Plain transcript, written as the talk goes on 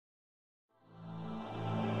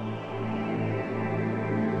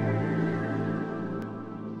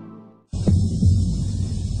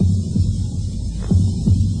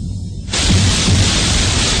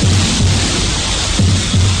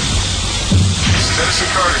This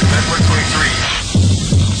is Carter, network 23.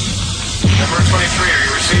 Network 23, are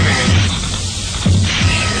you receiving me?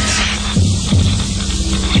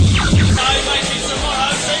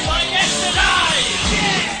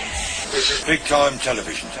 This is big time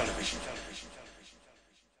television.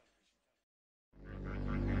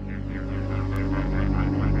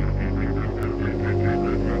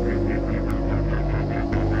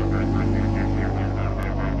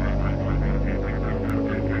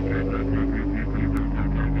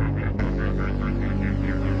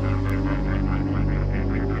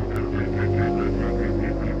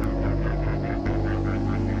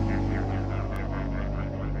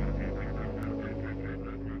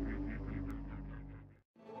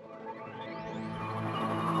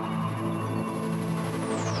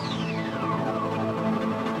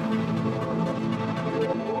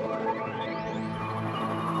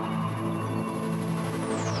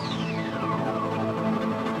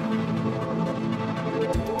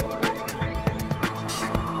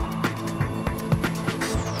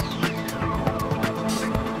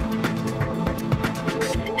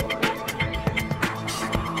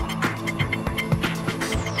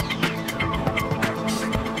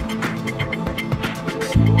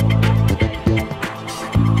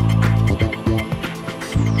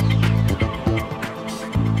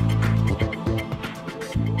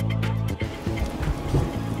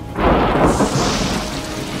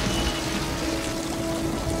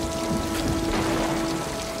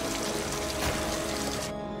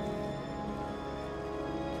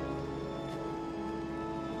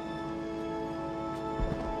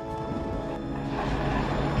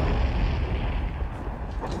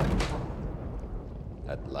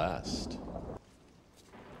 At last.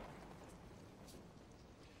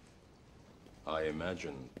 I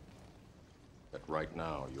imagine that right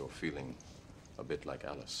now you're feeling a bit like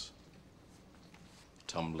Alice.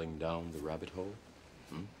 Tumbling down the rabbit hole?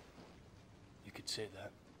 Hmm? You could say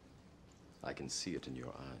that. I can see it in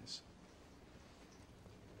your eyes.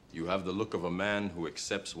 You have the look of a man who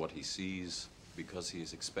accepts what he sees because he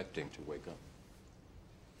is expecting to wake up.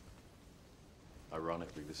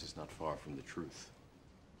 Ironically, this is not far from the truth.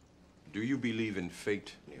 Do you believe in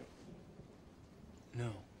fate, Neo? No,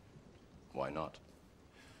 Why not?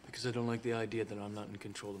 because I don't like the idea that I'm not in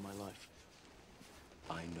control of my life.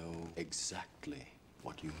 I know exactly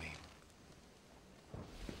what you mean.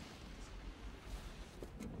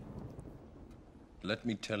 Let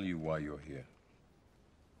me tell you why you're here.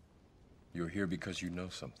 You're here because you know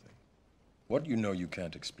something. What you know you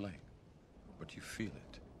can't explain, but you feel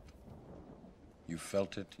it. You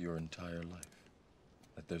felt it your entire life.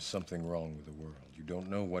 That there's something wrong with the world. You don't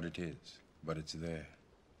know what it is, but it's there,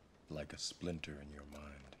 like a splinter in your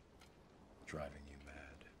mind, driving you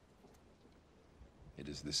mad. It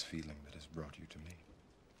is this feeling that has brought you to me.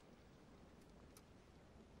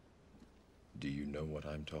 Do you know what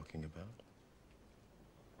I'm talking about?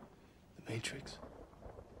 The Matrix?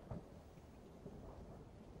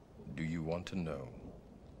 Do you want to know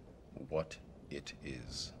what it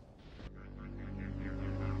is?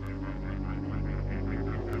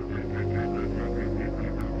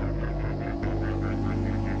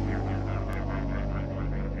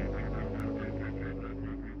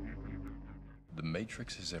 The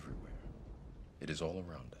Matrix is everywhere. It is all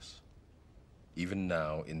around us. Even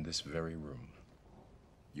now, in this very room.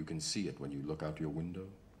 You can see it when you look out your window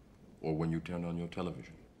or when you turn on your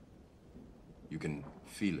television. You can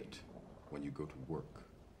feel it when you go to work,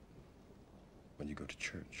 when you go to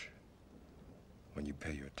church, when you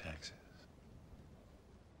pay your taxes.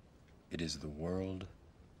 It is the world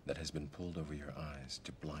that has been pulled over your eyes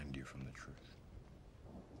to blind you from the truth.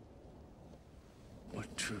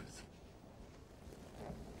 What truth?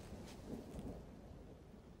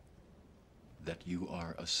 That you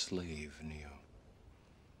are a slave, Neo.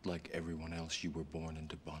 Like everyone else, you were born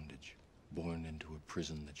into bondage, born into a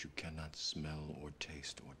prison that you cannot smell or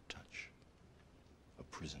taste or touch. A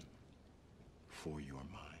prison for your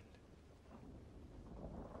mind.